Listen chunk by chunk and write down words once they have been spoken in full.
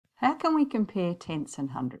How can we compare tenths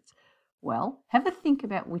and hundredths? Well, have a think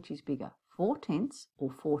about which is bigger, 4 tenths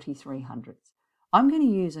or 43 hundredths. I'm going to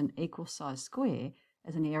use an equal size square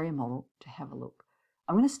as an area model to have a look.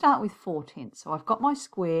 I'm going to start with 4 tenths. So I've got my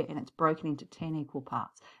square and it's broken into 10 equal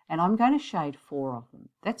parts. And I'm going to shade 4 of them.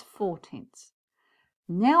 That's 4 tenths.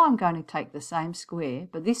 Now I'm going to take the same square,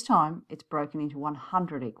 but this time it's broken into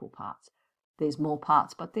 100 equal parts. There's more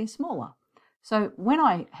parts, but they're smaller. So when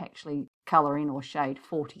I actually colour in or shade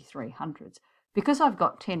 43 hundredths, because I've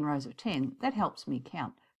got 10 rows of 10, that helps me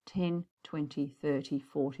count 10, 20, 30,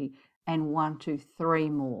 40, and 1, 2, 3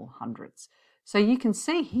 more hundredths. So you can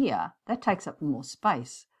see here, that takes up more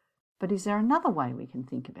space. But is there another way we can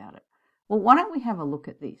think about it? Well, why don't we have a look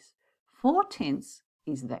at this? 4 tenths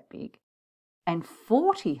is that big, and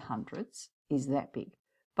 40 hundredths is that big.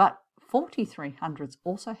 But 43 hundredths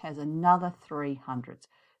also has another 3 hundredths.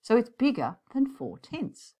 So it's bigger than 4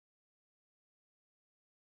 tenths.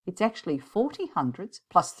 It's actually 40 hundredths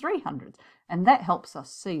plus 3 hundredths, and that helps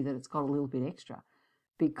us see that it's got a little bit extra.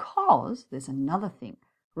 Because there's another thing.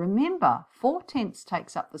 Remember, 4 tenths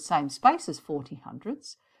takes up the same space as 40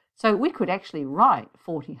 hundredths, so we could actually write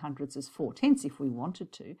 40 hundredths as 4 tenths if we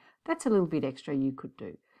wanted to. That's a little bit extra you could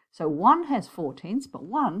do. So one has 4 tenths, but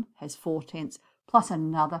one has 4 tenths plus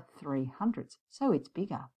another 3 hundredths, so it's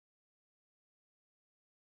bigger.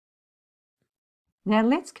 Now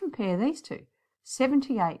let's compare these two,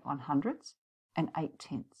 78 100ths and 8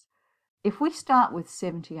 tenths. If we start with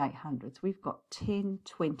 78 hundredths, we've got 10,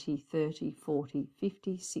 20, 30, 40,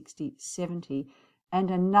 50, 60, 70,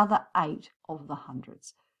 and another 8 of the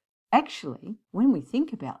hundredths. Actually, when we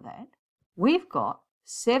think about that, we've got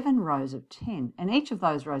 7 rows of 10, and each of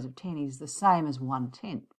those rows of 10 is the same as 1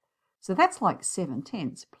 tenth. So that's like 7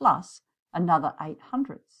 tenths plus another 8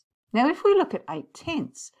 hundredths. Now, if we look at 8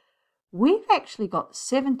 tenths, we've actually got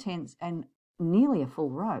 7 tenths and nearly a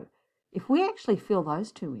full row. If we actually fill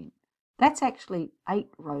those two in, that's actually 8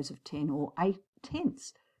 rows of 10 or 8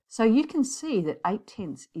 tenths. So you can see that 8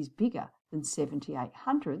 tenths is bigger than 78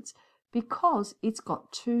 hundredths because it's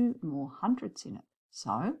got 2 more hundredths in it.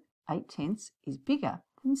 So 8 tenths is bigger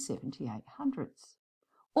than 78 hundredths.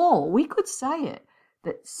 Or we could say it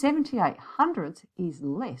that 78 hundredths is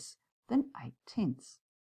less than 8 tenths.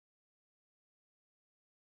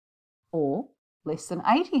 Or less than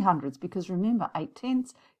 80 hundredths, because remember 8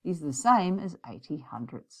 tenths is the same as 80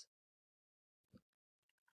 hundredths.